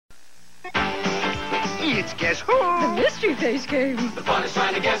It's Guess Who? The mystery face game. The fun is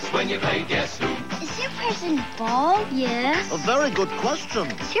trying to guess when you play Guess Who. Is your person bald? Yes. A very good question.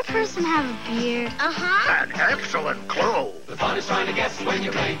 Does your person have a beard? Uh-huh. An excellent clue. The fun is trying to guess when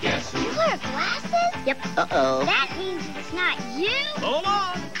you play Guess Who. You wear glasses? Yep. Uh-oh. That means it's not you. So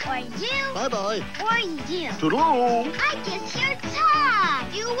long. Or you. Bye-bye. Or you. Toodaloo. I guess you're Tom.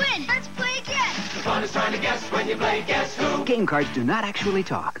 You win. Let's play again. The fun is trying to guess when you play Guess Who. Game cards do not actually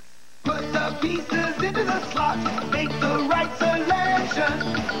talk. Put the pieces into the slot, make the right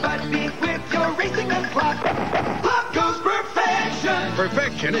selection. But be quick, you're racing the clock. Pop goes perfection.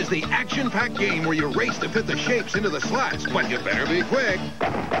 Perfection is the action-packed game where you race to fit the shapes into the slots, but you better be quick,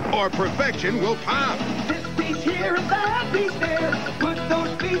 or perfection will pop. This piece here and that piece there. Put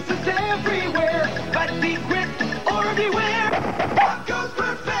those pieces everywhere. But be quick or beware. Pop goes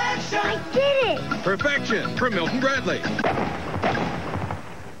perfection. I did it. Perfection from Milton Bradley.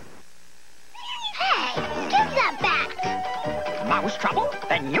 Hey, give that back. Mouse trouble?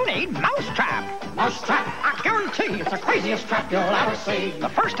 Then you need Mousetrap. Mousetrap, I guarantee it's the craziest trap you'll ever see. The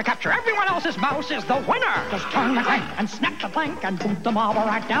first to capture everyone else's mouse is the winner. Just turn the crank and snap the plank and boot the marble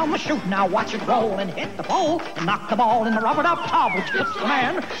right down the chute. Now watch it roll and hit the pole and knock the ball in the rubbered up tub, which tips the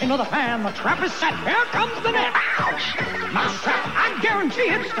man into the pan. The trap is set. Here comes the net. Ouch! Mousetrap, I guarantee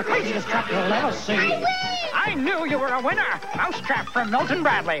it's the craziest trap you'll ever see. I win! I knew you were a winner. Mousetrap from Milton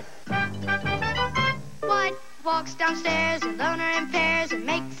Bradley. What walks downstairs alone or in pairs and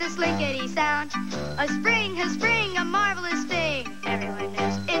makes a slinkety sound? A spring, a marvelous thing. Everyone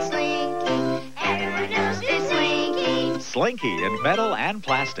knows it's slinking. Everyone knows it's slinking. Slinky in metal and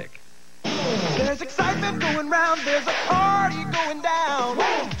plastic. There's excitement going round. There's a party going down.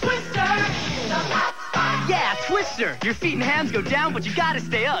 Twister, the hot spot. Yeah, Twister. Your feet and hands go down, but you gotta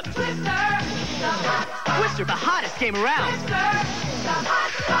stay up. Twister, the hot spot. Twister, the hottest game around. Twister, the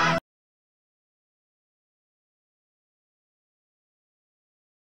hot spot.